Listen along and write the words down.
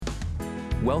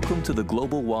Welcome to the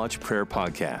Global Watch Prayer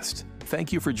Podcast.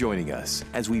 Thank you for joining us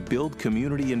as we build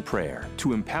community in prayer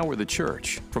to empower the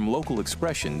church from local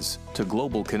expressions to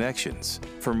global connections.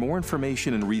 For more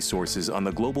information and resources on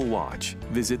the Global Watch,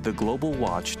 visit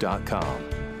theglobalwatch.com.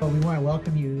 Well, we want to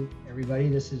welcome you, everybody.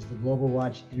 This is the Global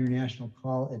Watch International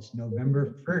Call. It's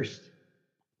November 1st,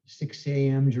 6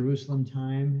 a.m. Jerusalem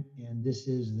time, and this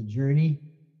is The Journey,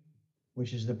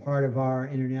 which is the part of our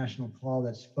international call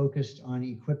that's focused on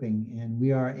equipping. And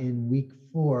we are in week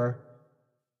 4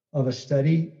 of a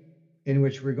study in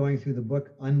which we're going through the book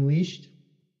Unleashed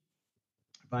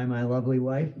by my lovely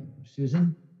wife,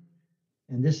 Susan.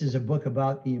 And this is a book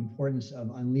about the importance of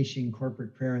unleashing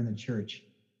corporate prayer in the church.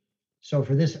 So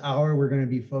for this hour, we're going to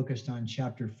be focused on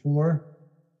chapter 4,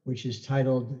 which is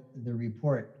titled The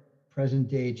Report, Present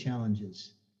Day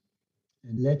Challenges.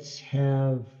 And let's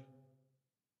have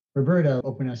Roberta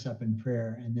open us up in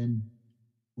prayer, and then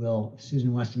if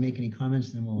Susan wants to make any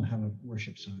comments, then we'll have a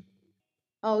worship song.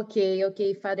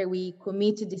 Okay, Father, we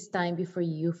commit this time before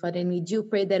you, Father, and we do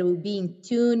pray that we'll be in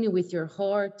tune with your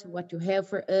heart, what you have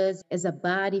for us as a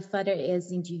body, Father,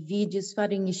 as individuals,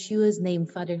 Father, in Yeshua's name,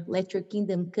 Father, let your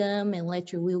kingdom come and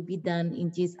let your will be done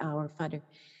in this hour, Father.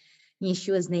 In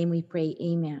Yeshua's name we pray,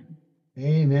 amen.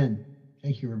 Amen.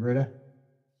 Thank you, Roberta.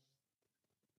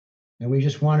 And we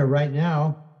just want to right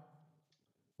now,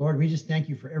 Lord, we just thank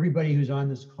you for everybody who's on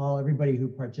this call, everybody who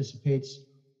participates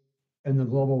in the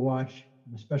Global Watch,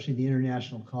 especially the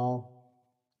international call.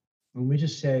 And we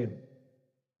just say,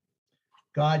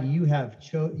 God,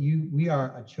 we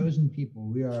are a chosen people.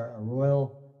 We are a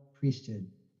royal priesthood,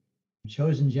 a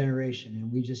chosen generation.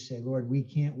 And we just say, Lord, we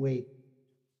can't wait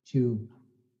to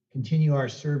continue our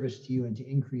service to you and to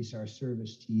increase our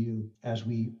service to you as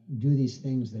we do these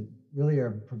things that really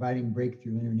are providing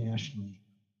breakthrough internationally.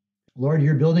 Lord,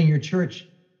 you're building your church,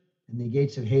 and the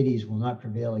gates of Hades will not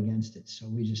prevail against it. So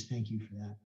we just thank you for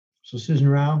that. So Susan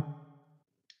Rao,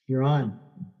 you're on.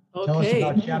 Okay. Tell us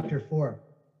about chapter 4.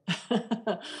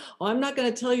 Well, I'm not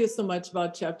going to tell you so much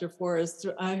about chapter 4.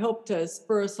 I hope to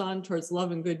spur us on towards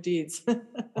love and good deeds.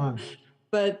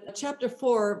 But chapter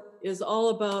 4 is all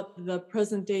about the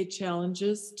present day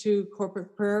challenges to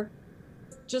corporate prayer.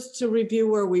 Just to review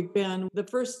where we've been, the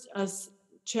first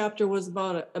chapter was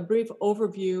about a brief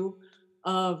overview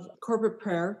of corporate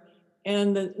prayer.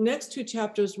 And the next 2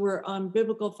 chapters were on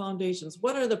biblical foundations.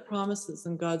 What are the promises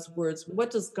in God's words?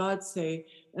 What does God say?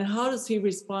 And how does he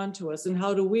respond to us? And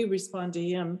how do we respond to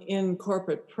him in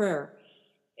corporate prayer?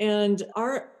 And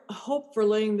our hope for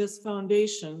laying this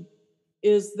foundation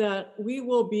is that we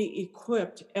will be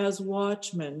equipped as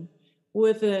watchmen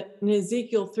with an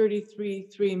Ezekiel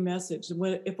 33:3 message.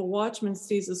 If a watchman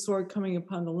sees a sword coming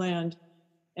upon the land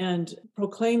and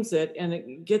proclaims it and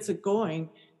it gets it going,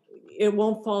 it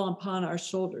won't fall upon our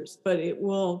shoulders, but it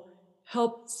will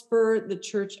help spur the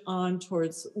church on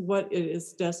towards what it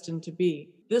is destined to be.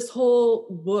 This whole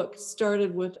book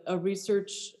started with a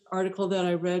research article that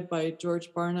I read by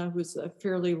George Barna, who's a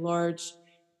fairly large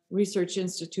research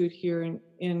institute here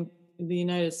in the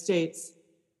United States.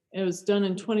 It was done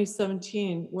in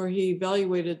 2017, where he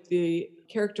evaluated the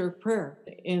character of prayer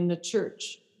in the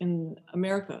church in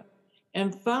America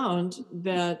and found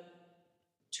that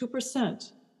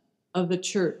 2% of the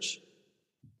church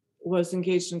was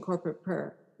engaged in corporate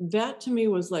prayer. That to me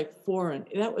was like foreign.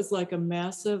 That was like a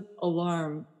massive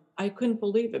alarm. I couldn't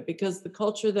believe it, because the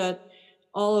culture that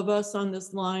all of us on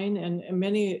this line and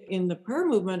many in the prayer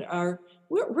movement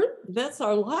that's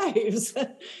our lives.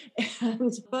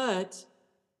 But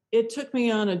it took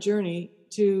me on a journey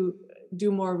to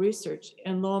do more research.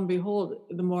 And lo and behold,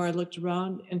 the more I looked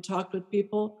around and talked with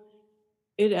people,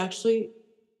 it actually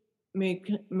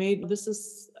made this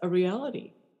is a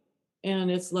reality. And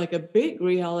it's like a big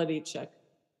reality check.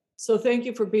 So thank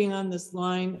you for being on this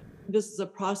line. This is a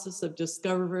process of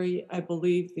discovery, I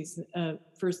believe, these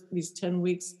 10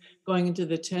 weeks going into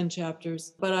the 10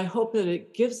 chapters. But I hope that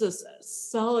it gives us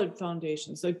solid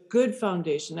foundations, a good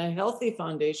foundation, a healthy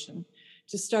foundation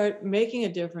to start making a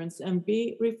difference and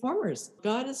be reformers.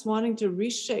 God is wanting to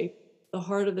reshape the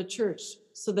heart of the church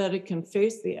so that it can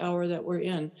face the hour that we're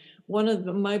in. One of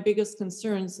my biggest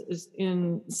concerns is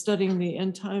in studying the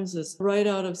end times is right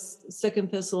out of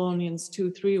 2 Thessalonians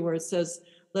 2:3, where it says,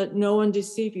 "Let no one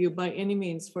deceive you by any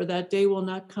means, for that day will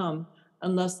not come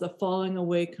unless the falling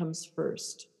away comes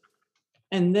first.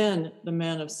 And then the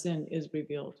man of sin is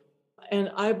revealed." And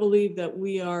I believe that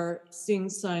we are seeing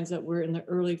signs that we're in the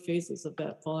early phases of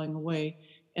that falling away,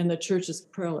 and the church is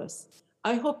prayerless.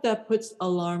 I hope that puts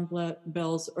alarm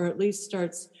bells, or at least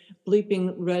starts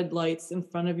bleeping red lights in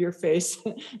front of your face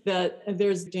that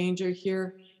there's danger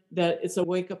here, that it's a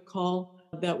wake-up call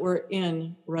that we're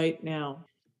in right now.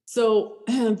 So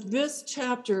this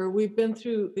chapter, we've been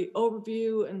through the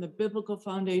overview and the biblical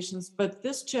foundations, but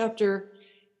this chapter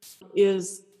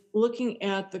is looking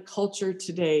at the culture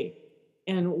today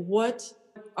and what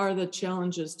are the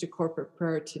challenges to corporate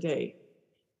prayer today.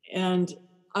 And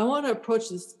I want to approach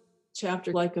this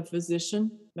chapter like a physician.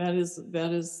 That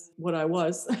is what I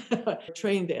was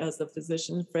trained as a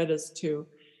physician. Fred is too.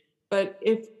 But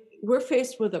if we're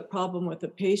faced with a problem with a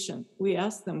patient, we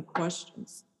ask them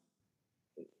questions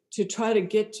to try to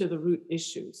get to the root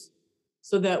issues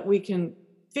so that we can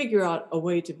figure out a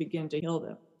way to begin to heal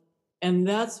them. And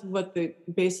that's what the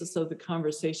basis of the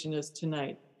conversation is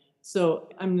tonight. So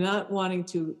I'm not wanting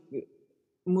to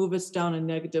move us down a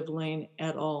negative lane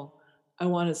at all. I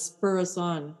want to spur us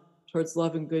on towards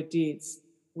love and good deeds.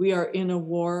 We are in a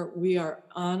war. We are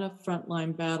on a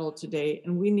frontline battle today,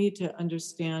 and we need to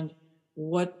understand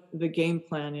what the game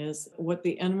plan is, what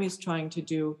the enemy's trying to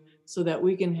do, so that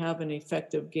we can have an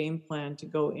effective game plan to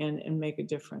go in and make a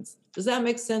difference. Does that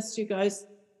make sense to you guys?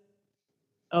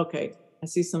 Okay, I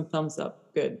see some thumbs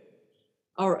up. Good.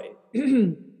 All right.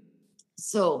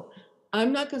 So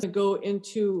I'm not going to go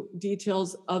into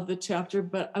details of the chapter,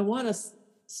 but I want to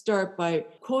start by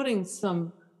quoting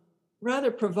some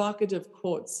rather provocative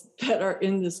quotes that are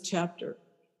in this chapter.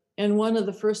 And one of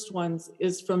the first ones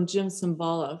is from Jim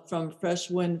Cymbala from Fresh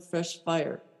Wind, Fresh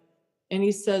Fire. And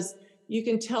he says, "You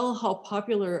can tell how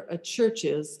popular a church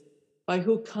is by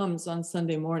who comes on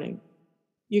Sunday morning.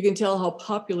 You can tell how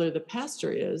popular the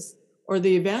pastor is or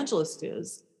the evangelist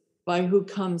is by who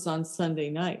comes on Sunday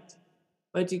night.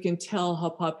 But you can tell how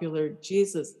popular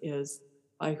Jesus is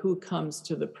by who comes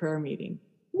to the prayer meeting."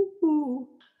 Woo-hoo.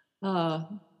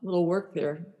 Little work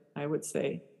there, I would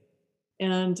say.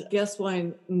 And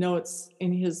Gaswine notes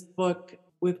in his book,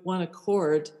 With One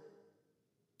Accord,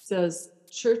 says,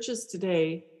 "Churches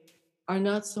today are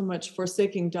not so much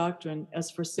forsaking doctrine as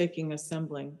forsaking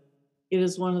assembling. It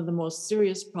is one of the most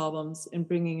serious problems in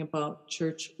bringing about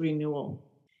church renewal."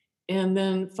 And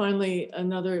then finally,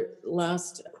 another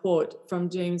last quote from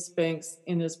James Banks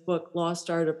in his book, Lost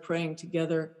Art of Praying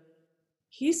Together.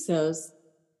 He says,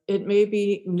 "It may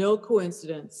be no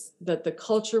coincidence that the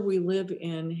culture we live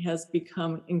in has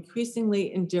become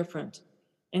increasingly indifferent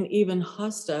and even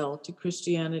hostile to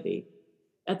Christianity,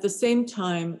 at the same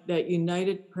time that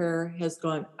united prayer has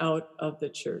gone out of the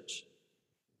church.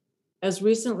 As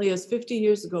recently as 50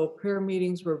 years ago, prayer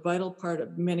meetings were a vital part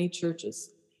of many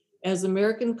churches. As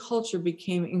American culture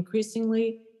became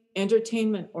increasingly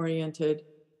entertainment-oriented,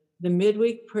 the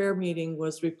midweek prayer meeting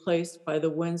was replaced by the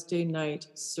Wednesday night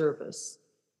service.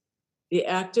 The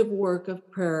active work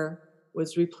of prayer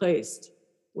was replaced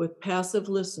with passive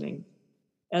listening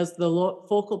as the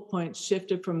focal point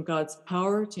shifted from God's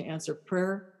power to answer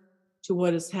prayer to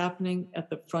what is happening at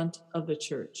the front of the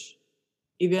church.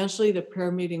 Eventually, the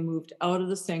prayer meeting moved out of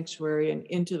the sanctuary and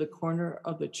into the corner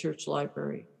of the church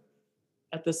library.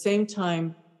 At the same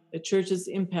time, the church's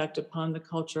impact upon the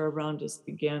culture around us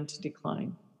began to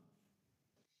decline."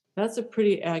 That's a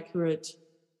pretty accurate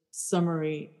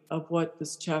summary of what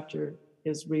this chapter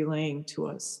is relaying to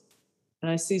us. And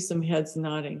I see some heads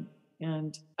nodding.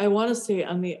 And I want to say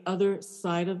on the other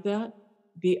side of that,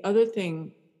 the other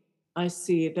thing I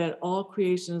see, that all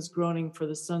creation is groaning for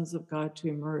the sons of God to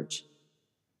emerge.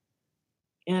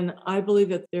 And I believe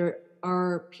that there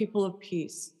are people of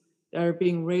peace that are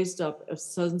being raised up as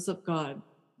sons of God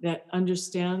that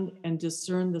understand and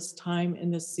discern this time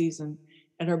and this season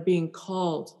and are being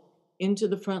called into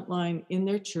the front line in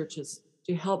their churches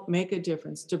to help make a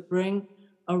difference, to bring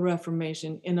a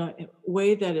reformation in a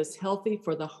way that is healthy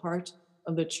for the heart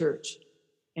of the church.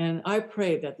 And I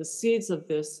pray that the seeds of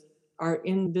this are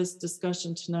in this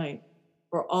discussion tonight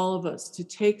for all of us to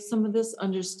take some of this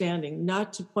understanding,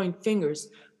 not to point fingers,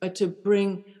 but to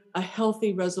bring a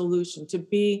healthy resolution, to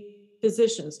be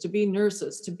physicians, to be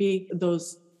nurses, to be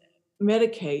those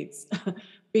Medicaid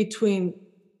between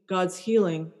God's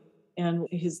healing and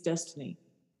his destiny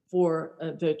for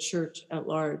the church at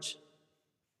large.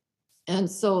 And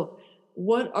so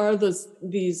what are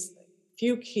these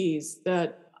few keys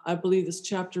that I believe this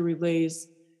chapter relays?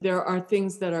 There are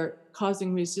things that are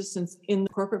causing resistance in the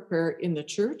corporate prayer in the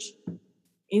church,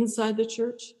 inside the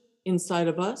church, inside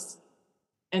of us,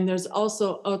 and there's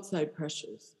also outside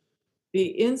pressures.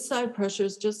 The inside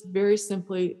pressures, just very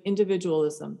simply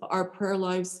individualism. Our prayer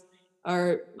lives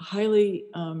are highly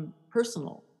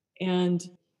personal.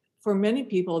 And for many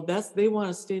people, they want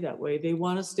to stay that way. They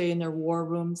want to stay in their war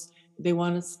rooms. They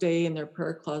want to stay in their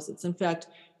prayer closets. In fact,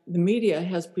 the media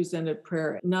has presented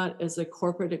prayer not as a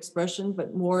corporate expression,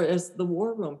 but more as the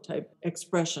war room type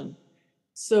expression.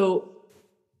 So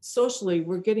socially,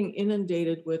 we're getting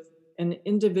inundated with an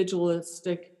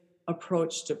individualistic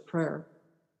approach to prayer.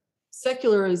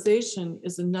 Secularization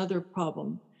is another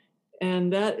problem,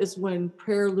 and that is when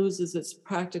prayer loses its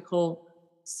practical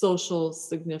social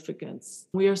significance.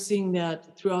 We are seeing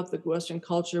that throughout the Western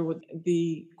culture with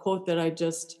the quote that I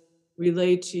just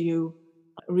relayed to you,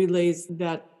 relays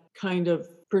that kind of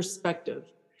perspective.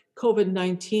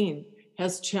 COVID-19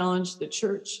 has challenged the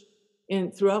church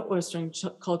throughout Western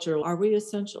culture. Are we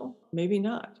essential? Maybe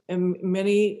not. And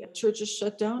many churches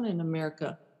shut down in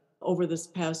America over this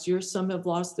past year. Some have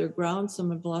lost their ground,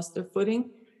 some have lost their footing,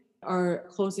 are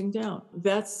closing down.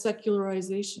 That's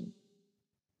secularization.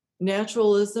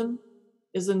 Naturalism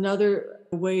is another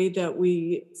way that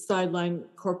we sideline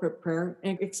corporate prayer,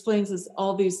 and explains us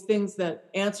all these things that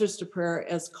answers to prayer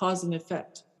as cause and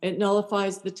effect. It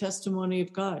nullifies the testimony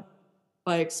of God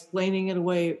by explaining it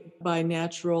away by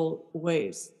natural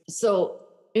ways. So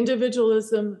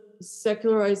individualism,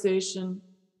 secularization,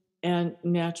 and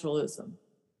naturalism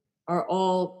are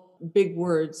all big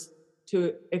words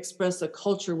to express a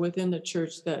culture within the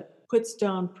church that puts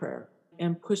down prayer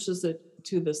and pushes it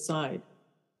to the side.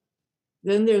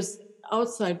 Then there's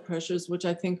outside pressures, which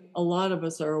I think a lot of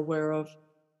us are aware of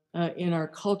in our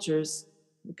cultures.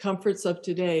 The comforts of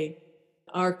today,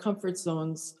 our comfort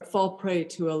zones fall prey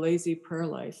to a lazy prayer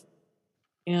life.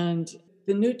 And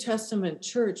the New Testament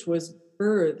church was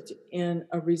birthed in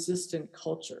a resistant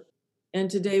culture. And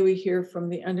today we hear from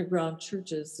the underground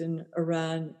churches in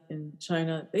Iran and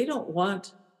China, they don't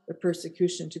want the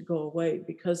persecution to go away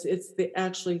because it's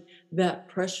actually that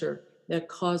pressure that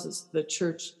causes the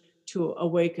church to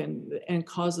awaken and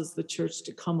causes the church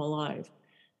to come alive.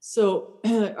 So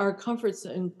our comforts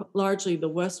in largely the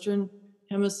Western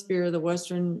hemisphere, the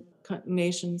Western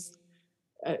nations,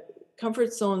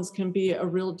 comfort zones can be a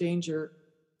real danger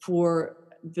for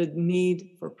the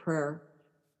need for prayer.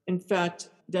 In fact,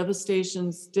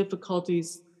 devastations,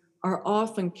 difficulties are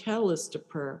often catalysts to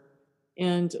prayer.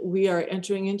 And we are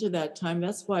entering into that time.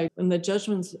 That's why when the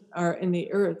judgments are in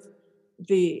the earth,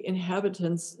 the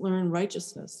inhabitants learn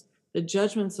righteousness. The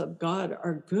judgments of God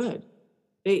are good.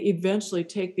 They eventually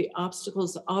take the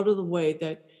obstacles out of the way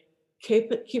that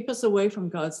keep us away from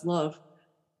God's love.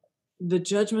 The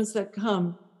judgments that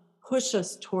come push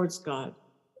us towards God.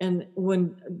 And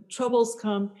when troubles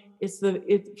come,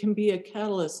 it can be a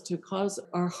catalyst to cause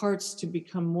our hearts to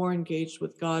become more engaged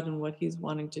with God and what He's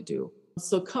wanting to do.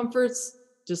 So comforts,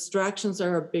 distractions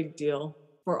are a big deal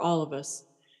for all of us.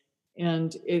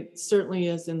 And it certainly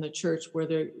is in the church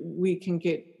where we can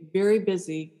get very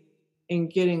busy in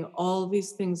getting all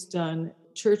these things done.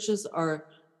 Churches are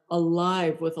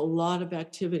alive with a lot of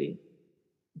activity,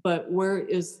 but where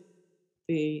is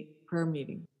the prayer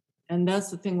meeting? And that's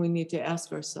the thing we need to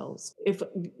ask ourselves. If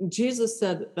Jesus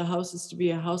said that the house is to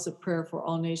be a house of prayer for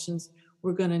all nations,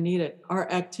 we're going to need it.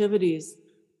 Our activities,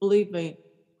 believe me,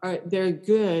 they're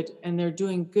good and they're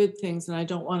doing good things, and I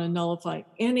don't want to nullify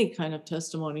any kind of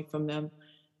testimony from them.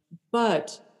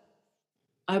 But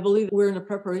I believe we're in a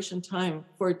preparation time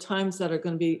for times that are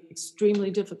going to be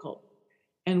extremely difficult.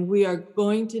 And we are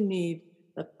going to need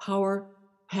the power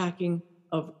packing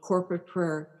of corporate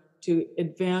prayer to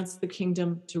advance the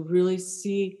kingdom, to really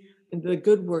see the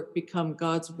good work become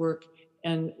God's work,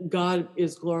 and God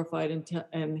is glorified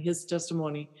and His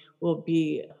testimony will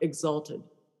be exalted.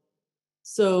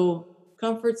 So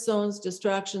comfort zones,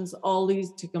 distractions, all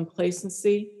lead to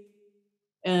complacency.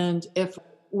 And if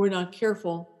we're not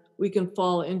careful, we can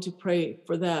fall into prey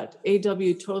for that.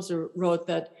 A.W. Tozer wrote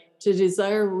that to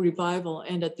desire revival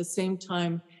and at the same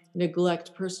time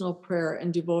neglect personal prayer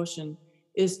and devotion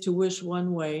is to wish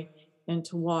one way and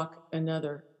to walk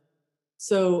another.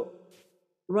 So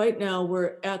right now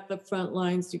we're at the front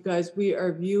lines, you guys. We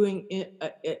are viewing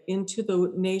into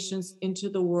the nations, into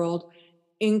the world,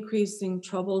 increasing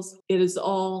troubles. It is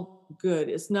all good.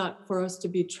 It's not for us to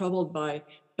be troubled by,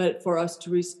 but for us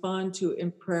to respond to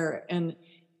in prayer. And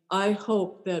I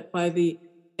hope that by the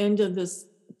end of this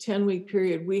 10-week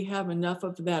period, we have enough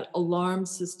of that alarm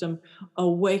system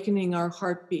awakening our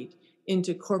heartbeat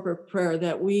into corporate prayer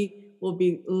that we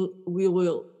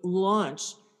will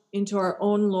launch into our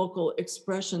own local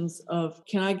expressions of,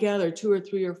 can I gather 2 or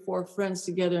 3 or 4 friends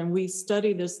together and we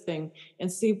study this thing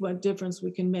and see what difference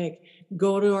we can make?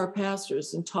 Go to our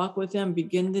pastors and talk with them,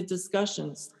 begin the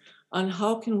discussions on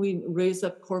how can we raise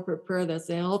up corporate prayer that's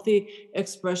a healthy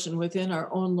expression within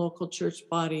our own local church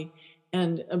body,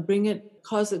 and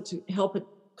cause it to help it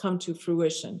come to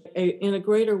fruition in a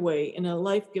greater way, in a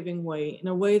life-giving way, in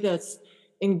a way that's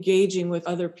engaging with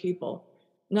other people,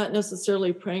 not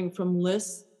necessarily praying from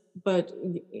lists, but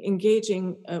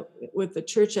engaging with the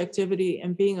church activity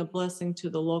and being a blessing to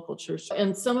the local church.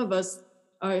 And some of us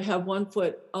I have one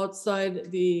foot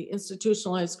outside the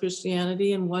institutionalized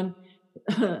Christianity and one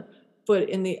foot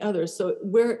in the other. So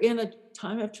we're in a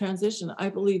time of transition. I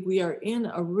believe we are in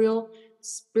a real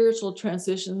spiritual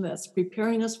transition that's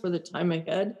preparing us for the time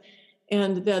ahead,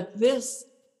 and that this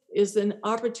is an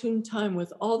opportune time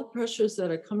with all the pressures that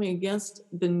are coming against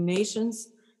the nations.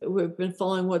 We've been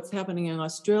following what's happening in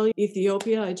Australia.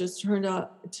 Ethiopia, I just heard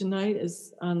out tonight,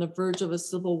 is on the verge of a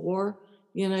civil war.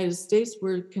 The United States,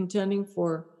 we're contending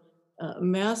for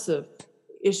massive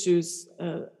issues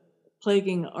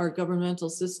plaguing our governmental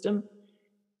system.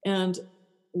 And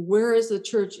where is the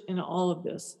church in all of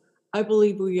this? I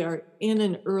believe we are in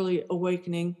an early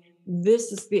awakening.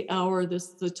 This is the hour, this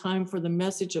is the time for the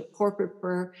message of corporate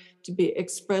prayer to be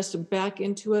expressed back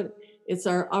into it. It's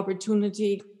our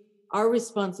opportunity. Our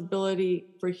responsibility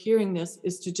for hearing this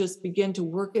is to just begin to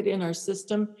work it in our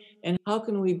system. And how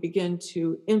can we begin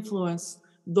to influence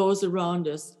those around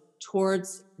us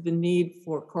towards the need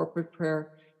for corporate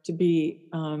prayer to be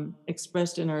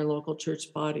expressed in our local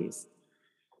church bodies?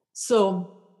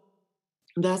 So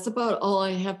that's about all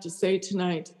I have to say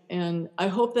tonight. And I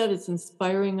hope that it's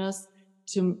inspiring us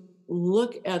to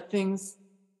look at things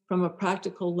from a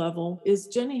practical level. Is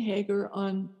Jenny Hager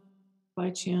on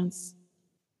by chance?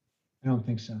 I don't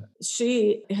think so.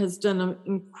 She has done an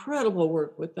incredible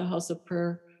work with the House of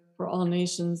Prayer for All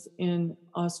Nations in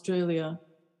Australia.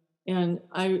 And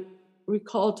I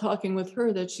recall talking with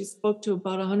her that she spoke to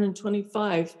about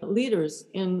 125 leaders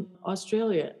in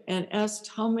Australia and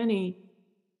asked how many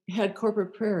had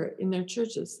corporate prayer in their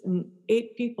churches, and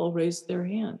 8 people raised their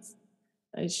hands.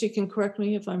 She can correct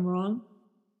me if I'm wrong,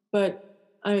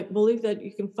 but I believe that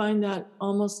you can find that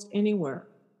almost anywhere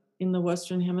in the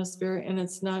Western Hemisphere. And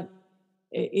it's not,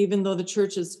 even though the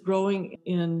church is growing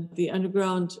in the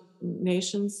underground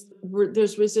nations,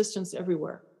 there's resistance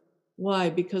everywhere. Why?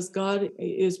 Because God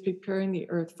is preparing the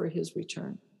earth for his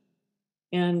return.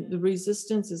 And the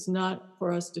resistance is not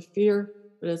for us to fear,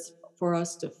 but it's for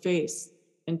us to face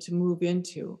and to move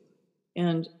into.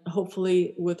 And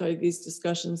hopefully with these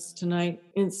discussions tonight,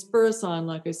 spur us on,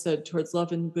 like I said, towards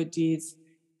love and good deeds,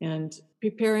 and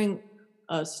preparing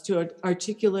us to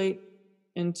articulate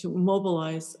and to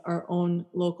mobilize our own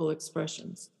local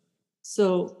expressions.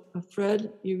 So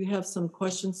Fred, you have some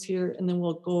questions here, and then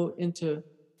we'll go into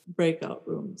breakout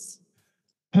rooms.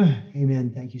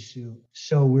 Amen. Thank you, Sue.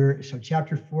 So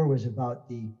chapter 4 was about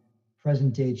the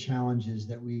present day challenges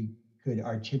that we could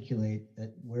articulate,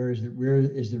 that where is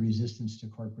the resistance to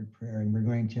corporate prayer, and we're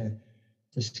going to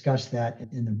discuss that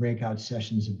in the breakout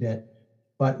sessions a bit.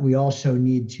 But we also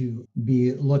need to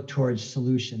look towards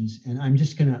solutions. And I'm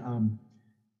just gonna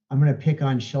pick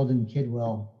on Sheldon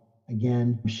Kidwell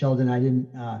again. Sheldon, I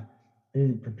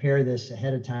didn't prepare this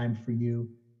ahead of time for you,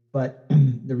 but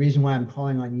the reason why I'm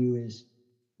calling on you is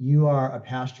you are a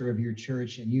pastor of your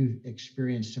church, and you've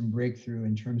experienced some breakthrough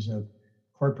in terms of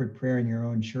corporate prayer in your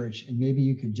own church. And maybe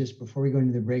you could just, before we go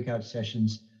into the breakout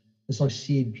sessions, this will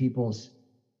seed people's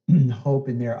hope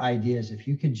in their ideas. If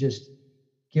you could just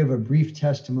give a brief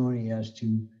testimony as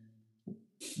to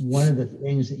one of the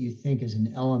things that you think is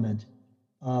an element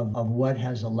of what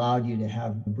has allowed you to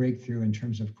have a breakthrough in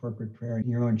terms of corporate prayer in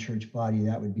your own church body,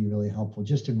 that would be really helpful.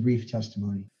 Just a brief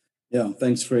testimony. Yeah,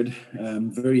 thanks, Fred.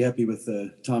 I'm very happy with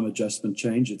the time adjustment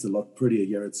change. It's a lot prettier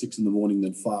here at 6 a.m.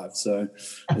 than 5, so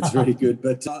it's very good.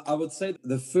 But I would say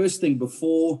the first thing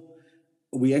before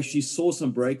we actually saw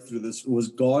some breakthrough, this was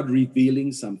God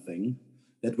revealing something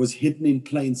that was hidden in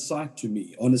plain sight to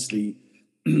me, honestly,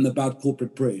 about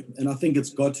corporate prayer. And I think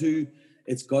it's got to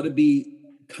be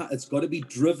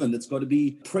driven. It's got to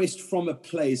be pressed from a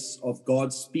place of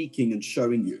God speaking and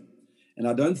showing you. And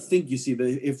I don't think, you see,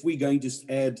 that if we're going to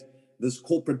add this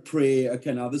corporate prayer,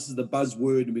 okay, now this is the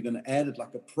buzzword, and we're going to add it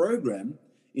like a program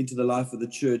into the life of the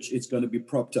church, it's going to be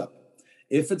propped up.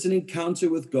 If it's an encounter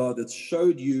with God that's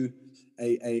showed you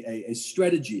a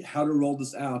strategy, how to roll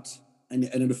this out, and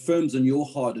it affirms in your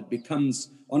heart, it becomes,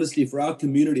 honestly, for our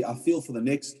community, I feel for the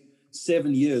next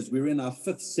 7 years, we're in our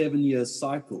 5th 7-year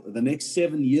cycle. The next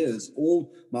 7 years,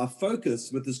 all my focus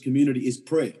with this community is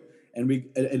prayer. And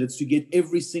it's to get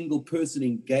every single person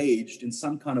engaged in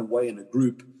some kind of way in a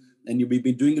group. And we've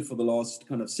been doing it for the last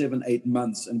kind of 7-8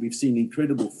 months, and we've seen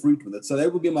incredible fruit with it. So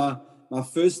that would be my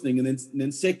first thing. And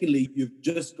then secondly, you've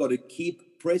just got to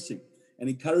keep pressing and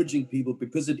encouraging people,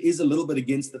 because it is a little bit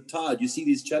against the tide. You see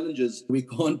these challenges. We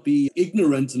can't be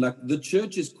ignorant. Like, the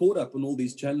church is caught up in all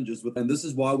these challenges. And this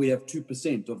is why we have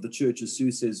 2% of the church, as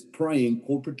Sue says, praying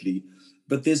corporately.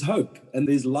 But there's hope and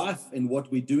there's life in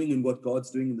what we're doing and what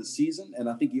God's doing in the season. And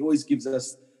I think he always gives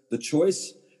us the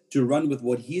choice to run with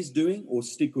what he's doing or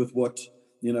stick with what,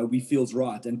 we feel's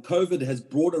right. And COVID has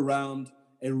brought around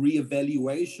a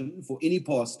reevaluation for any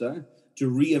pastor to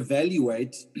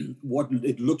reevaluate what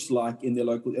it looks like in their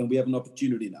local, and we have an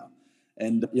opportunity now.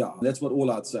 And yeah, that's what all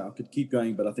I'd say. I could keep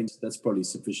going, but I think that's probably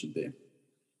sufficient there.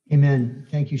 Amen.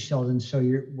 Thank you, Sheldon. So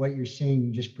what you're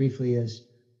saying just briefly is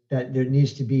that there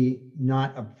needs to be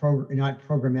not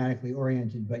programmatically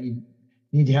oriented, but you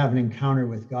need to have an encounter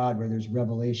with God where there's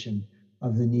revelation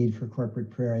of the need for corporate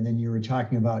prayer. And then you were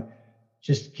talking about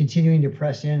just continuing to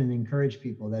press in and encourage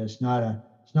people that it's not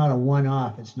a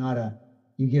one-off. It's not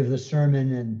you give the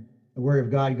sermon and the word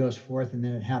of God goes forth and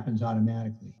then it happens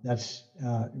automatically. That's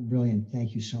brilliant.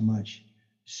 Thank you so much.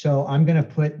 So I'm going to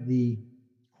put the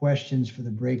questions for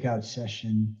the breakout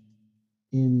session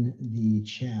in the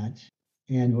chat,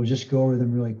 and we'll just go over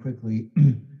them really quickly.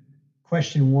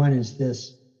 Question 1 is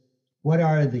this: what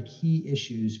are the key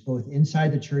issues, both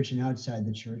inside the church and outside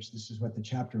the church? This is what the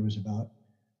chapter was about.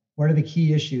 What are the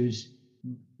key issues,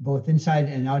 both inside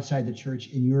and outside the church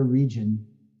in your region,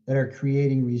 that are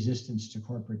creating resistance to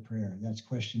corporate prayer? That's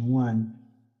question 1.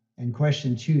 And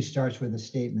question 2 starts with a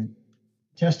statement.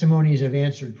 Testimonies of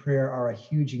answered prayer are a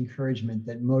huge encouragement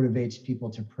that motivates people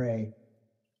to pray.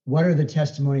 What are the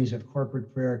testimonies of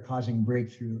corporate prayer causing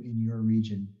breakthrough in your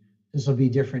region? This will be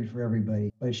different for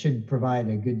everybody, but it should provide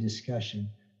a good discussion.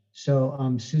 So,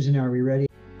 Susan, are we ready?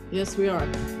 Yes, we are.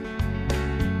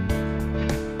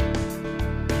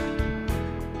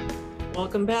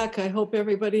 Welcome back. I hope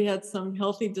everybody had some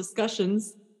healthy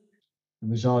discussions. It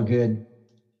was all good.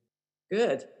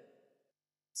 Good.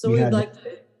 So we'd like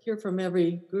to hear from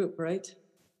every group, right?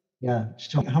 Yeah.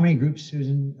 So how many groups,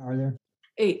 Susan, are there?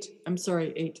 8. I'm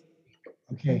sorry, 8.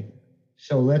 Okay.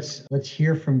 So let's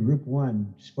hear from group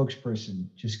 1, spokesperson.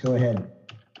 Just go ahead.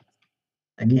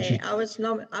 Okay, I was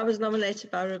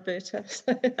nominated by Roberta,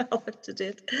 so I'll have to do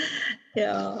it.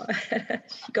 Yeah,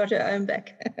 she got her own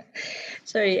back.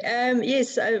 Sorry.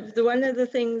 Yes, one of the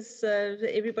things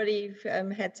everybody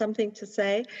had something to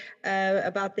say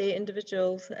about their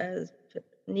individual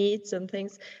needs and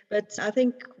things. But I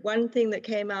think one thing that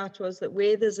came out was that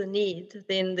where there's a need,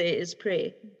 then there is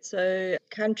prayer. So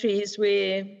countries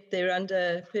where they're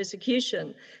under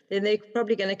persecution, then they're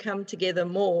probably going to come together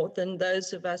more than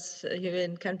those of us who are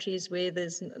in countries where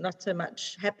there's not so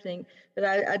much happening. But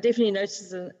I definitely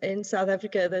noticed in South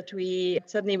Africa that we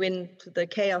suddenly, when the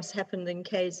chaos happened in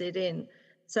KZN,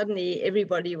 suddenly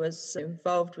everybody was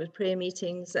involved with prayer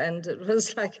meetings, and it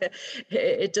was like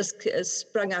it just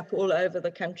sprung up all over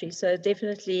the country. So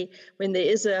definitely when there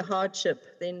is a hardship,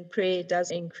 then prayer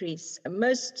does increase.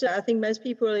 I think most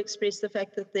people express the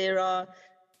fact that there are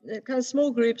kind of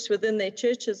small groups within their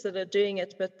churches that are doing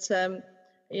it, but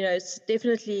it's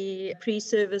definitely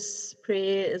pre-service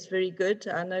prayer is very good.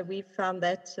 I know we've found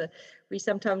that we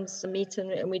sometimes meet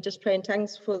and we just pray in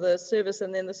tongues for the service,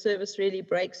 and then the service really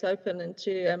breaks open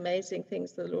into amazing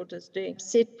things the Lord is doing.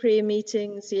 Set prayer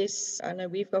meetings, yes, I know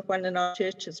we've got one in our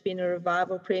church. It's been a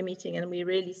revival prayer meeting, and we're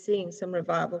really seeing some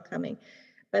revival coming.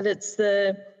 But it's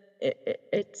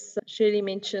Shirley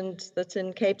mentioned that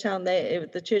in Cape Town,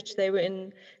 the church they were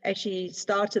in actually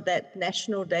started that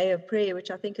National Day of Prayer,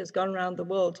 which I think has gone around the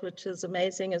world, which is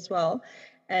amazing as well.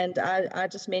 And I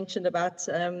just mentioned about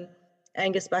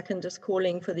Angus Buchan just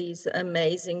calling for these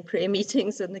amazing prayer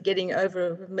meetings and getting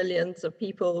over millions of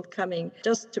people coming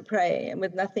just to pray and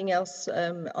with nothing else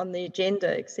on the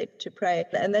agenda except to pray.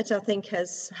 And that, I think,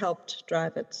 has helped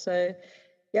drive it. So,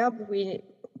 yeah,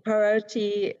 prayer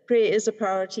is a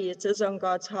priority. It is on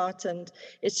God's heart, and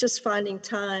it's just finding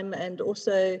time and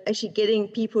also actually getting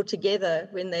people together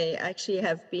when they actually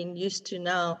have been used to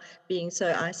now being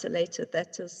so isolated.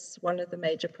 That is one of the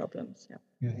major problems.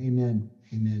 Yeah, amen.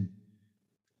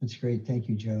 That's great. Thank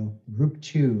you, Joe. Group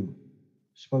 2,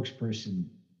 spokesperson,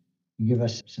 you give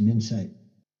us some insight.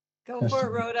 Go for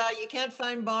it, Rhoda. You can't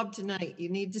find Bob tonight. You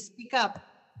need to speak up.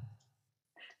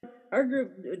 Our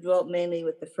group developed mainly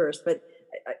with the first, but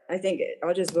I think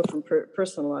I'll just go from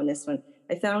personal on this one.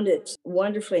 I found it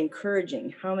wonderfully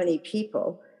encouraging how many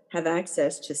people have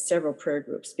access to several prayer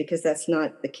groups, because that's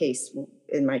not the case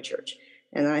in my church.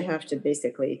 And I have to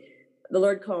the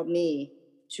Lord called me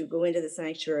to go into the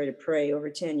sanctuary to pray over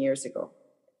 10 years ago.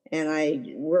 And I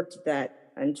worked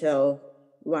that until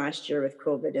last year with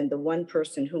COVID. And the one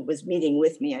person who was meeting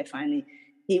with me,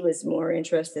 he was more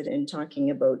interested in talking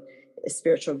about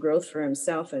spiritual growth for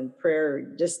himself, and prayer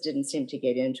just didn't seem to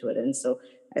get into it. And so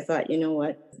I thought, you know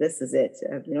what, this is it.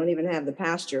 We don't even have the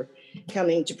pastor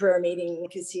coming to prayer meeting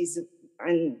because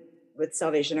I'm with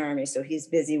Salvation Army, so he's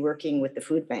busy working with the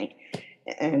food bank.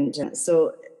 And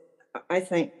so I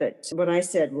think that what I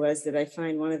said was that I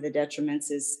find one of the detriments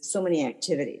is so many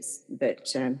activities that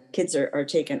kids are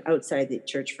taken outside the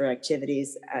church for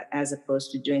activities as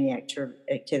opposed to doing the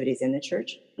activities in the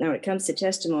church. Now, when it comes to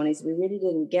testimonies, we really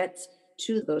didn't get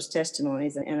to those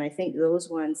testimonies. And I think those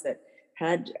ones that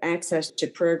had access to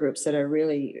prayer groups that are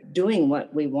really doing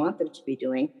what we want them to be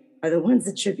doing are the ones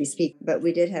that should be speaking. But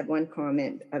we did have one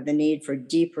comment of the need for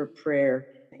deeper prayer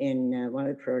in one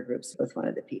of the prayer groups with one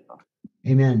of the people.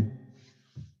 Amen.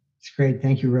 It's great.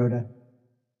 Thank you, Rhoda.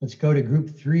 Let's go to group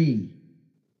 3.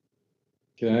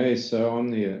 Okay, so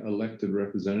I'm the elected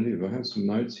representative. I have some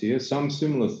notes here, some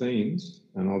similar themes,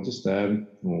 and I'll just add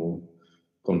or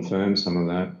confirm some of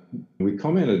that. We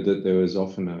commented that there was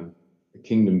often a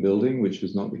kingdom building, which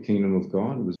was not the kingdom of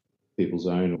God. It was people's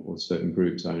own or certain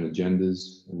groups' own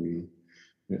agendas.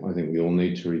 I think we all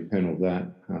need to repent of that.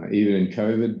 Even in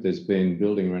COVID, there's been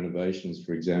building renovations,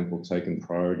 for example, taken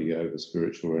priority over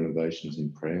spiritual renovations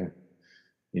in prayer,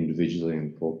 individually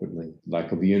and corporately.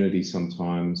 Lack of unity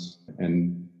sometimes,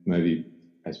 and maybe,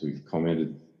 as we've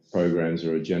commented, programs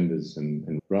or agendas,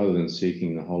 and rather than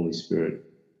seeking the Holy Spirit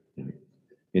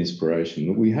inspiration.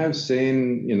 But we have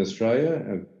seen in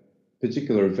Australia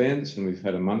particular events, and we've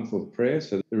had a month of prayer,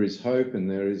 so there is hope and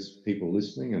there is people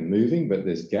listening and moving, but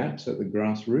there's gaps at the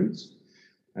grassroots,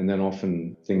 and then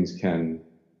often things can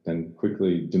then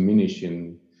quickly diminish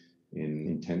in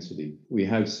intensity. We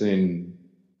have seen,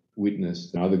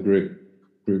 witnessed other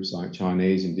groups like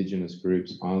Chinese, Indigenous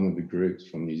groups, Islander groups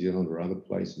from New Zealand or other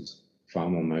places far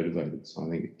more motivated. So I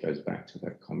think it goes back to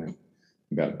that comment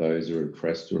about those who are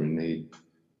oppressed or in need,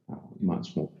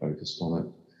 much more focused on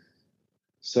it.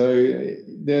 So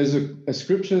there's a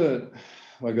scripture that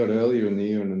I got earlier in the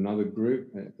year in another group.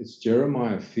 It's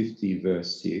Jeremiah 50,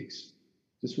 verse 6.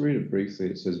 Just read it briefly.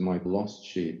 It says, "My lost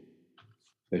sheep,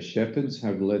 their shepherds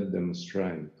have led them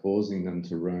astray, causing them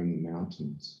to roam the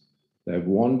mountains. They have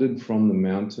wandered from the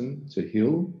mountain to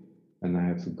hill, and they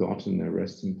have forgotten their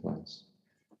resting place."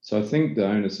 So I think the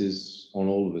onus is on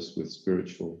all of us with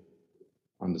spiritual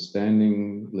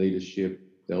understanding, leadership,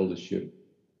 eldership,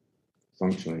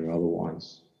 functionally or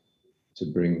otherwise, to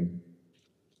bring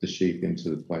the sheep into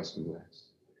the place of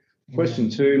rest. Amen. Question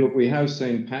 2, look, we have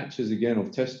seen patches again of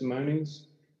testimonies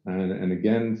and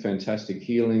again, fantastic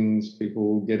healings,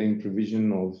 people getting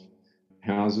provision of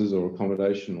houses or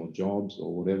accommodation or jobs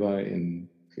or whatever in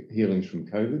healings from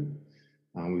COVID.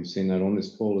 We've seen that on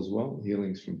this call as well,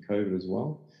 healings from COVID as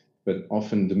well, but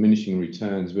often diminishing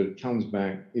returns. But it comes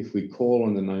back, if we call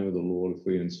on the name of the Lord, if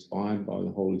we're inspired by the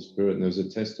Holy Spirit, and there was a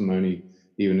testimony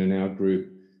even in our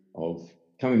group of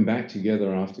coming back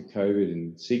together after COVID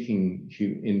and seeking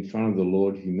in front of the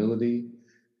Lord humility,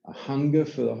 a hunger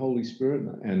for the Holy Spirit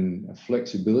and a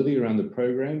flexibility around the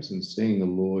programs and seeing the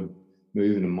Lord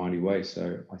move in a mighty way.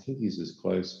 So I think he's as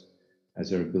close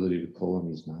as our ability to call on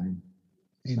his name.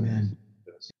 Amen.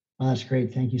 So, that's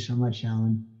great. Thank you so much,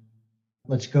 Alan.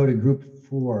 Let's go to group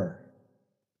 4.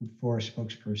 Group 4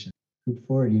 spokesperson. Group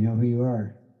 4, do you know who you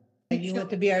are? You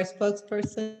want to be our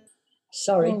spokesperson?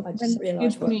 Sorry, I just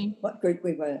realized what group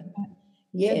we were.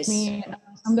 Yes. It's me.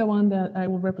 I'm the one that I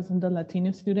will represent the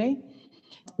Latinos today.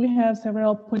 We have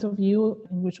several points of view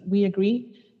in which we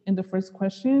agree in the first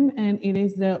question, and it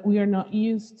is that we are not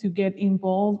used to get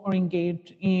involved or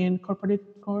engaged in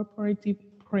corporative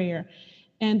prayer.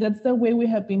 And that's the way we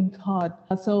have been taught.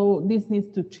 So this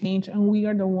needs to change, and we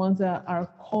are the ones that are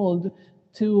called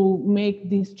to make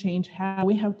this change happen.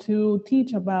 We have to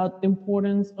teach about the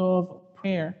importance of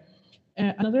prayer.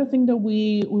 Another thing that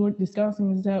we were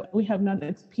discussing is that we have not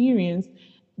experienced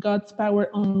God's power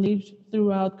unleashed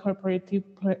throughout corporative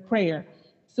prayer.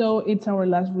 So it's our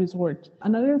last resort.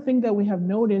 Another thing that we have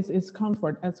noticed is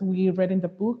comfort, as we read in the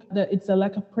book, that it's a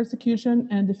lack of persecution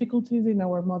and difficulties in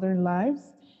our modern lives.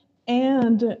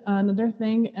 And another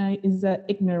thing is that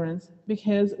ignorance,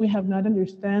 because we have not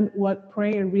understand what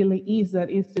prayer really is, that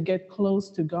is to get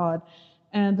close to God.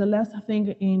 And the last thing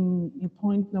in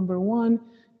point number 1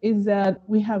 is that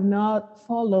we have not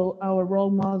followed our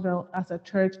role model as a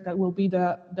church that will be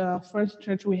the first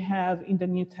church we have in the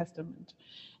New Testament.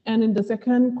 And in the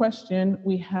second question,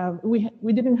 we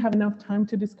didn't have enough time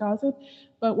to discuss it,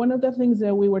 but one of the things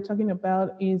that we were talking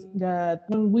about is that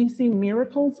when we see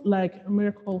miracles, like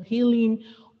miracle healing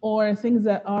or things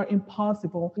that are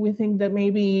impossible, we think that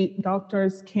maybe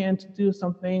doctors can't do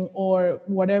something, or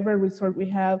whatever resort we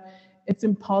have, it's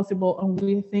impossible, and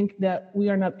we think that we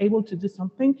are not able to do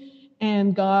something,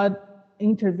 and God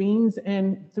intervenes,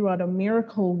 and throughout a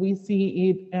miracle, we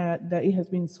see it that it has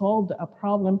been solved, a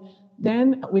problem.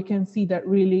 Then we can see that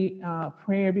really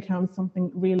prayer becomes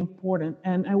something really important.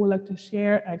 And I would like to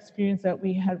share an experience that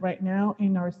we had right now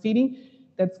in our city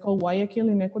that's called Guayaquil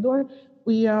in Ecuador.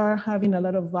 We are having a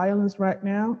lot of violence right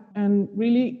now, and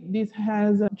really this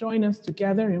has joined us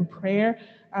together in prayer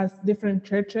as different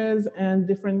churches and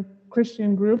different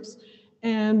Christian groups.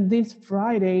 And this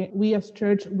Friday, we as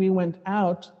church, we went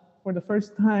out for the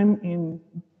first time in,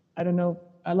 I don't know,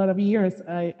 a lot of years.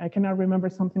 I cannot remember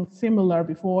something similar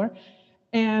before.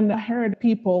 And I heard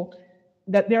people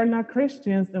that they're not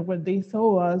Christians, and when they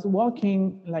saw us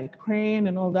walking, like praying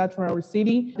and all that for our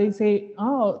city, they say,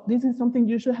 oh, this is something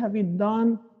you should have been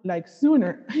done like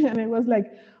sooner. And it was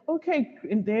like, okay,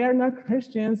 they are not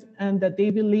Christians, and that they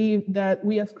believe that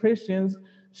we as Christians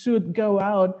should go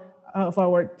out of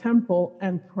our temple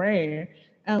and pray.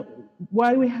 And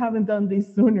why we haven't done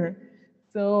this sooner?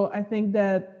 So I think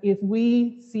that if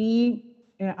we see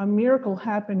a miracle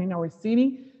happen in our city,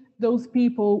 those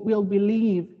people will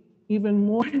believe even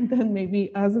more than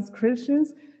maybe us as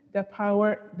Christians, the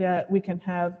power that we can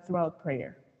have throughout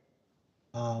prayer.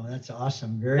 Oh, that's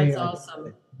awesome. Very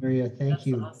awesome. Maria, thank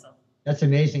you. Awesome. That's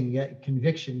amazing. Yet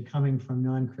conviction coming from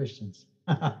non-Christians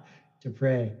to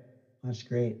pray. That's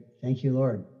great. Thank you,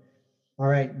 Lord. All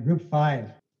right, group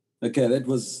 5. Okay, that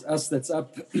was us. That's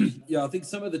up. Yeah, I think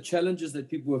some of the challenges that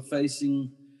people were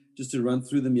facing, just to run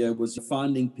through them here, was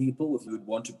finding people who would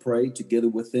want to pray together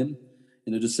with them.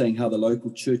 Just saying how the local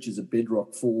church is a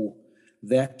bedrock for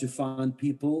that, to find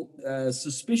people.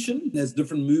 Suspicion, as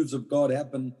different moves of God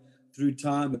happen through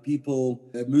time.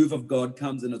 A move of God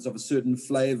comes and it's of a certain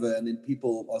flavor, and then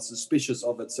people are suspicious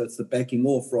of it. So it's the backing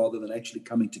off rather than actually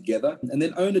coming together. And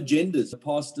then own agendas.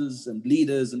 Pastors and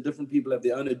leaders and different people have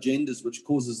their own agendas, which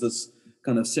causes this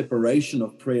kind of separation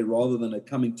of prayer rather than a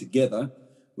coming together,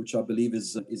 which I believe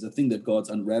is a thing that God's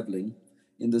unraveling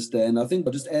in this day. And I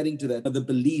think just adding to that, the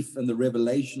belief and the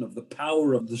revelation of the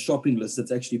power of the shopping list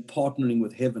that's actually partnering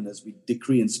with heaven as we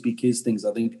decree and speak his things.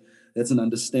 I think that's an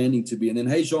understanding to be. And then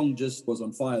Hei Zhong just was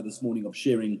on fire this morning of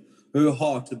sharing her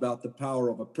heart about the power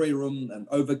of a prayer room and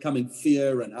overcoming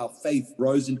fear and how faith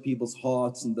rose in people's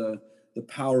hearts and the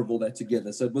power of all that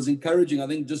together. So it was encouraging. I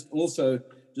think just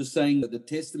saying that the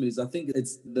testimonies, I think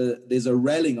there's a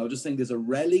rallying. I was just saying there's a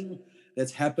rallying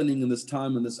that's happening in this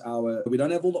time, in this hour. We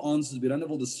don't have all the answers. We don't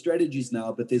have all the strategies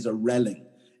now, but there's a rallying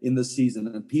in this season,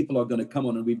 and people are going to come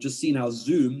on. And we've just seen how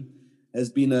Zoom has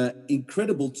been an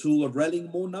incredible tool of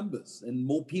rallying more numbers, and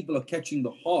more people are catching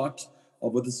the heart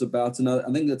of what it's about. And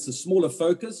I think it's a smaller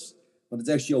focus, but it's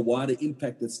actually a wider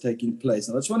impact that's taking place.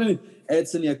 And I just want to add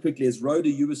something here quickly. As Rhoda,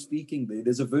 you were speaking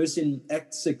there's a verse in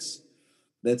Acts 6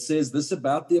 that says this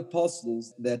about the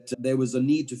apostles, that there was a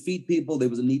need to feed people, there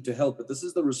was a need to help. But this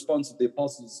is the response of the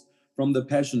apostles from the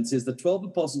Passion. It says the 12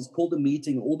 apostles called a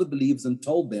meeting, all the believers, and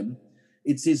told them,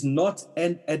 it says not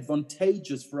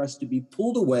advantageous for us to be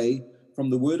pulled away from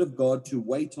the word of God to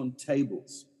wait on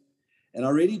tables. And I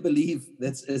really believe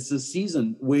that it's a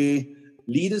season where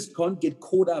leaders can't get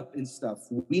caught up in stuff.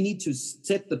 We need to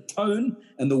set the tone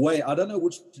and the way. I don't know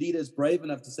which leader is brave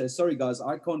enough to say, sorry, guys,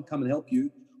 I can't come and help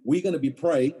you. We're going to be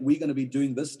praying. We're going to be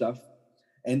doing this stuff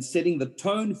and setting the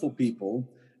tone for people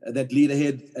that lead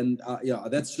ahead. And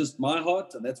that's just my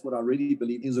heart. And that's what I really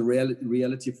believe is a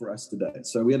reality for us today.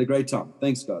 So we had a great time.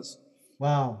 Thanks, guys.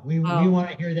 Wow. We want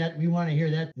to hear that. We want to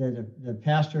hear that. The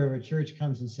pastor of a church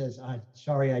comes and says,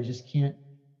 sorry, I just can't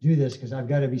do this because I've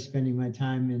got to be spending my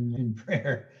time in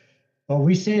prayer. But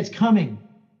we say it's coming,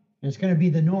 and it's going to be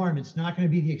the norm. It's not going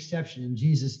to be the exception, in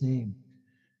Jesus' name.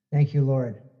 Thank you,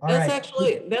 Lord.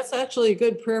 That's actually a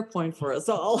good prayer point for us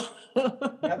all.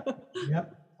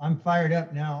 Yep. I'm fired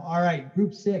up now. All right,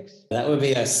 group 6. That would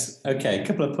be us. Okay, a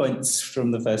couple of points from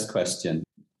the first question.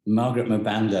 Margaret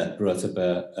Mabanda brought up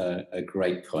a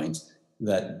great point,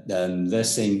 that they're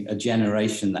seeing a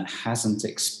generation that hasn't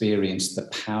experienced the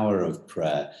power of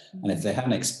prayer. And if they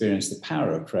haven't experienced the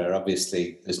power of prayer,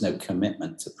 obviously there's no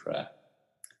commitment to prayer.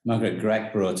 Margaret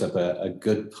Grech brought up a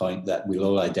good point that we'll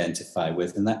all identify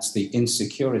with, and that's the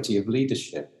insecurity of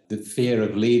leadership. The fear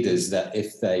of leaders that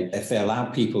if they allow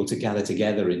people to gather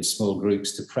together in small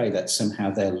groups to pray, that somehow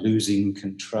they're losing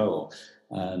control.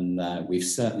 And we've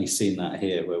certainly seen that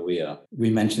here where we are.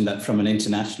 We mentioned that from an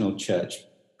international church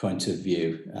point of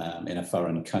view, in a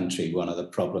foreign country, one of the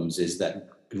problems is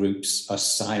that groups are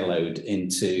siloed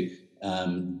into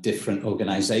different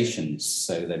organizations.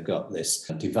 So they've got this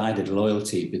divided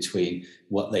loyalty between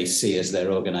what they see as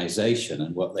their organization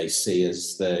and what they see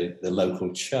as the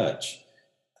local church.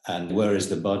 And where is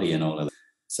the body in all of that?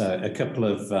 So a couple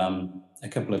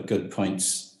of good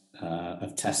points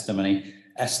of testimony.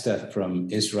 Esther from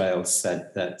Israel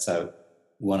said that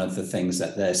one of the things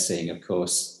that they're seeing, of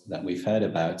course, that we've heard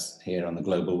about here on the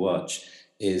Global Watch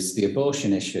is the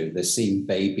abortion issue. They're seeing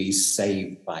babies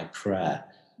saved by prayer.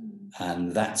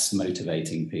 And that's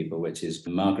motivating people, which is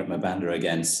Margaret Mabanda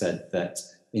again said that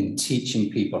in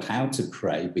teaching people how to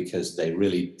pray, because they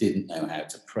really didn't know how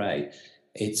to pray,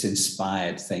 it's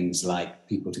inspired things like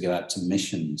people to go out to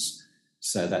missions.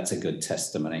 So that's a good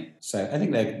testimony. So I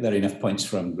think there are enough points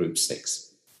from group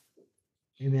 6.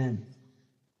 Amen.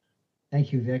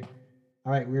 Thank you, Vic.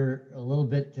 All right, we're a little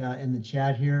bit in the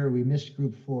chat here. We missed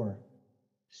group 4.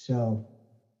 So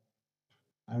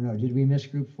I don't know, did we miss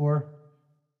group 4?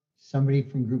 Somebody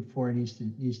from group 4 needs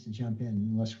to jump in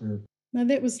unless we're... No,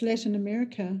 that was Latin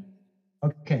America.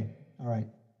 Okay, all right,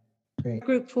 great.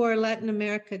 Group 4, Latin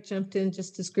America jumped in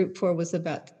just as group 4 was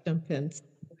about to jump in.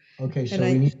 Okay,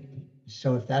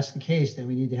 so if that's the case, then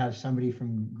we need to have somebody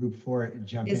from group 4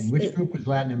 jump in. Which group was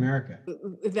Latin America?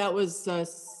 That was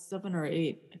 7 or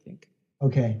 8, I think.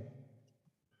 Okay.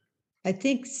 I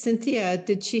think Cynthia,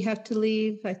 did she have to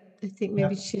leave? I think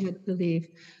maybe she had to leave.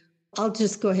 I'll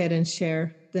just go ahead and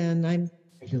share then.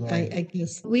 I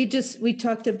guess we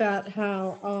talked about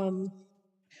how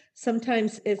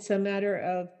sometimes it's a matter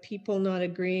of people not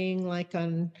agreeing, like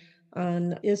on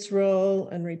Israel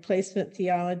and replacement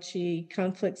theology,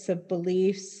 conflicts of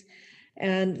beliefs.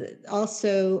 And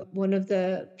also one of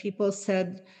the people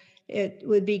said it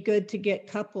would be good to get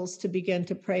couples to begin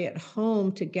to pray at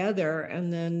home together,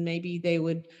 and then maybe they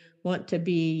would want to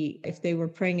be, if they were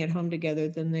praying at home together,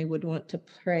 then they would want to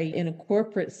pray in a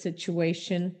corporate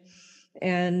situation.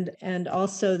 And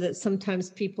also that sometimes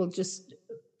people just,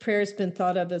 prayer's been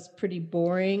thought of as pretty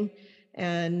boring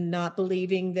and not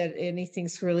believing that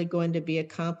anything's really going to be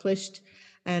accomplished.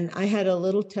 And I had a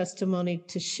little testimony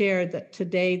to share that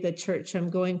today the church I'm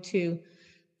going to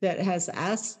that has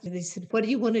asked, they said, what do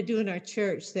you want to do in our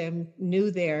church? They're new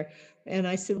there. And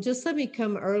I said, just let me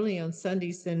come early on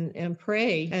Sundays and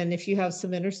pray. And if you have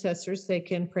some intercessors, they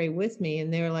can pray with me.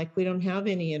 And they were like, we don't have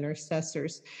any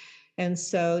intercessors. And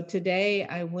so today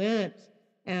I went,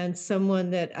 and someone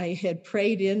that I had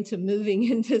prayed into moving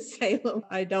into Salem,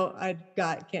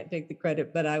 can't take the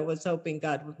credit, but I was hoping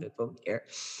God would move them here,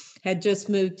 had just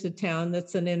moved to town.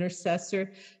 That's an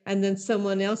intercessor. And then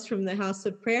someone else from the House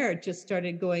of Prayer just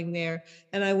started going there.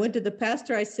 And I went to the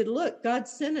pastor. I said, look, God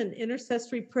sent an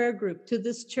intercessory prayer group to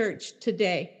this church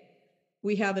today.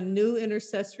 We have a new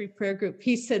intercessory prayer group.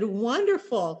 He said,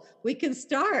 wonderful, we can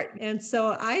start. And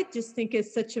so I just think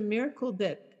it's such a miracle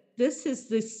that this is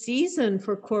the season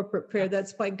for corporate prayer.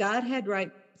 That's why God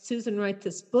had Susan write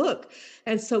this book.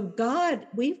 And so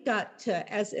we've got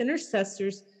to, as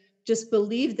intercessors, just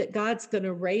believe that God's going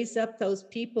to raise up those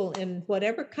people in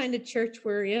whatever kind of church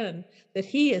we're in, that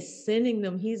he is sending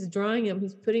them, he's drawing them,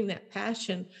 he's putting that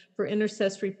passion for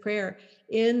intercessory prayer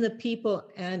in the people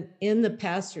and in the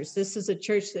pastors. This is a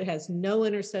church that has no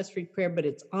intercessory prayer, but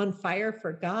it's on fire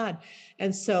for God.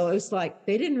 And so it was like,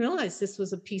 they didn't realize this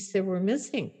was a piece they were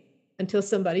missing until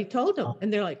somebody told them.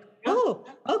 And they're like, oh,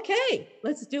 okay,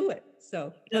 let's do it.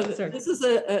 So this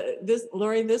is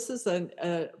Lori, this is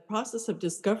a process of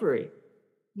discovery.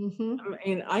 Mm-hmm.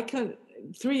 I mean,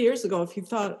 3 years ago, if you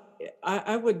thought,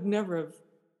 I would never have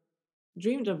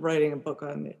dreamed of writing a book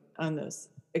on this,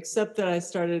 except that I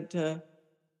started to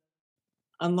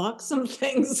unlock some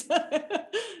things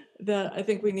that I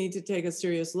think we need to take a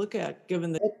serious look at,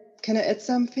 given that. Can I add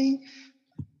something?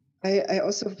 I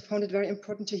also found it very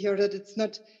important to hear that it's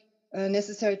not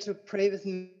necessary to pray with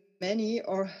many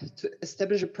or to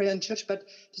establish a prayer in church, but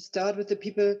to start with the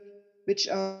people which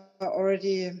are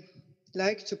already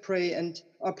like to pray and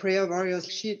are prayer warriors,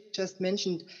 she just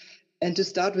mentioned, and to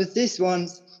start with these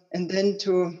ones, and then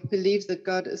to believe that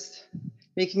God is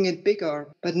making it bigger,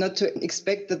 but not to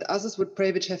expect that others would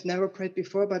pray which have never prayed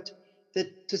before, but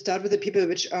that to start with the people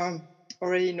which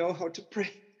already know how to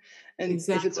pray. And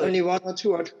if it's only one or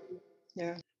two,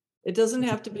 yeah. It doesn't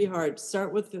have to be hard.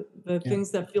 Start with the things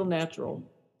that feel natural.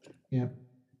 Yeah.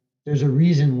 There's a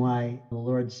reason why the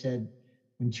Lord said,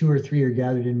 when 2 or 3 are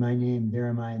gathered in my name, there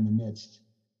am I in the midst.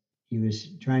 He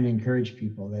was trying to encourage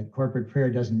people that corporate prayer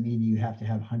doesn't mean you have to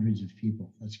have hundreds of people.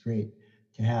 That's great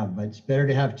to have, but it's better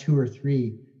to have 2 or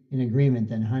 3 in agreement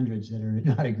than hundreds that are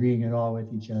not agreeing at all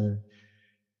with each other.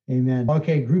 Amen.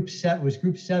 Okay, group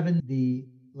 7 the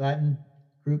Latin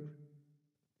group?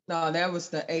 No, that was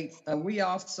the 8th. We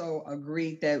also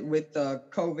agreed that with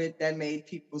COVID, that made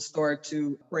people start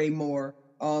to pray more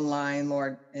online,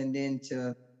 Lord, and then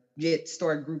to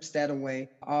start groups that way.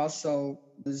 Also,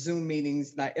 the Zoom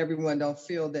meetings, not everyone don't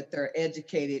feel that they're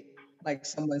educated, like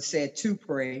someone said, to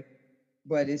pray,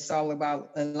 but it's all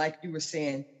about, and like you were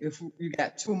saying, if you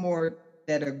got 2 more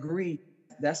that agree,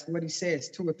 that's what he says,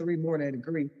 2 or 3 more that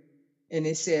agree. And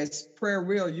it says prayer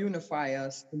will unify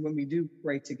us. And when we do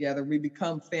pray together, we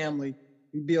become family,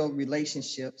 we build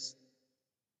relationships.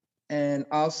 And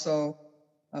also,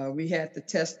 we had the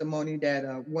testimony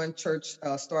that one church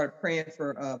started praying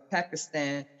for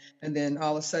Pakistan, and then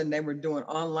all of a sudden they were doing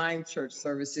online church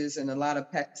services, and a lot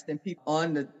of Pakistan people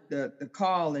on the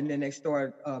call, and then they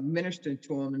started ministering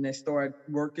to them, and they started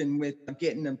working with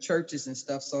getting them churches and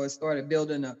stuff. So it started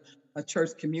building a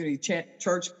church community,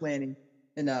 church planting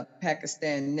in a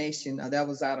Pakistan nation. That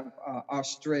was out of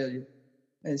Australia.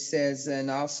 It says,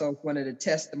 and also one of the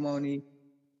testimony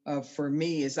for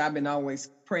me is I've been always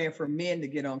praying for men to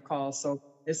get on calls. So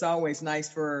it's always nice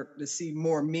to see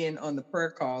more men on the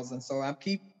prayer calls. And so I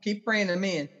keep praying them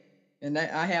in. And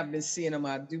I have been seeing them.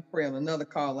 I do pray on another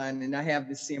call line, and I have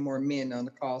been seeing more men on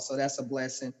the call. So that's a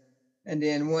blessing. And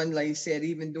then one lady said,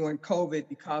 even during COVID,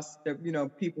 because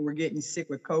people were getting sick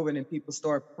with COVID, and people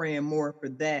started praying more for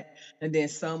that. And then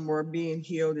some were being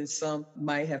healed, and some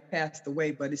might have passed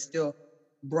away, but it still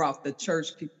brought the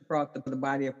church, people brought the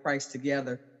body of Christ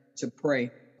together to pray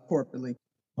corporately.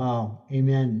 Wow.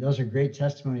 Amen. Those are great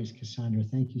testimonies, Cassandra.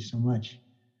 Thank you so much.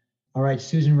 All right,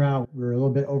 Susan Rao, we're a little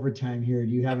bit over time here.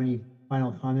 Do you have any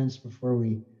final comments or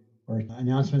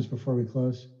announcements before we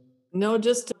close? No,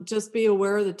 just be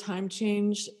aware of the time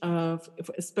change,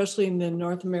 especially in the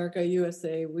North America,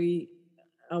 USA. We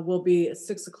will be at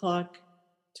 6:00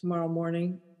 tomorrow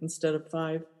morning instead of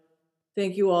 5.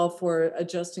 Thank you all for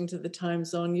adjusting to the time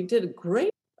zone. You did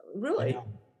great, really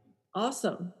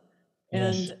awesome.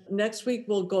 And yes. Next week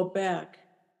we'll go back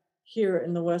here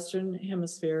in the Western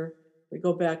Hemisphere. We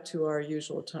go back to our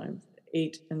usual time,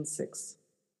 8 and 6.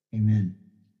 Amen.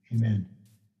 Amen.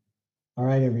 All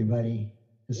right, everybody.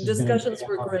 Discussions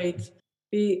were great.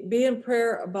 Be in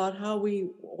prayer about how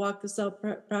we walk this out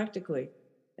practically.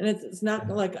 And it's not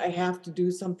like I have to do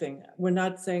something. We're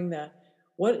not saying that.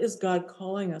 What is God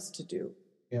calling us to do?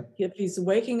 Yep. If he's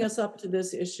waking us up to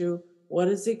this issue, what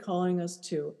is he calling us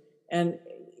to? And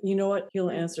you know what?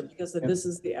 He'll answer, because this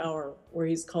is the hour where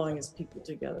he's calling his people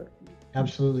together.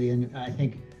 Absolutely. And I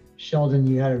think, Sheldon,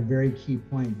 you had a very key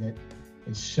point that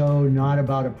it's so not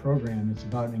about a program. It's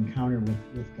about an encounter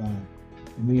with God.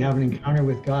 And when you have an encounter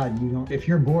with God, if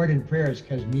you're bored in prayer, it's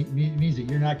because it means that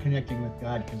you're not connecting with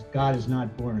God, because God is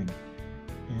not boring.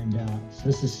 And so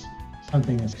this is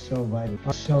something that's so vital.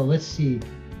 So let's see.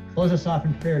 Close us off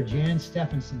in prayer. Jan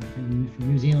Stephenson from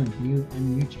New Zealand, can you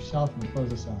unmute yourself and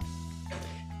close us off?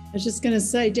 I was just going to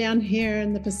say, down here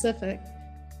in the Pacific,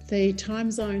 the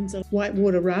time zones are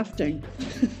whitewater rafting.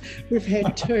 We've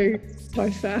had 2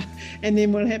 so far, and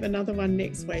then we'll have another one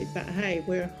next week. But hey,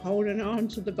 we're holding on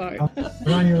to the boat.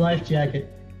 Put on your life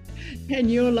jacket. And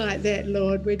you're like that,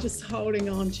 Lord. We're just holding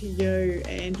on to you,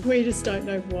 and we just don't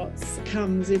know what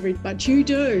comes but you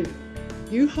do.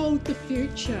 You hold the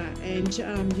future,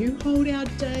 and you hold our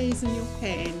days in your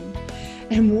hand.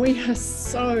 And we are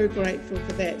so grateful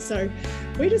for that. So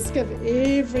we just give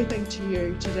everything to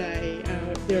you today.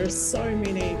 There are so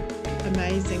many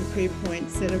amazing prayer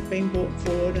points that have been brought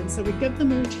forward. And so we give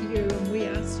them all to you, and we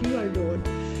ask you, oh Lord,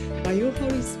 by your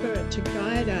Holy Spirit to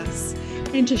guide us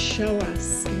and to show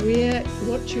us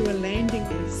what your landing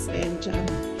is.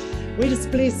 And we just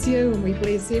bless you, and we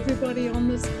bless everybody on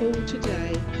this call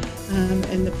today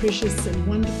in the precious and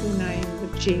wonderful name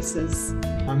of Jesus.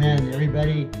 Amen.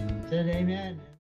 Everybody said amen.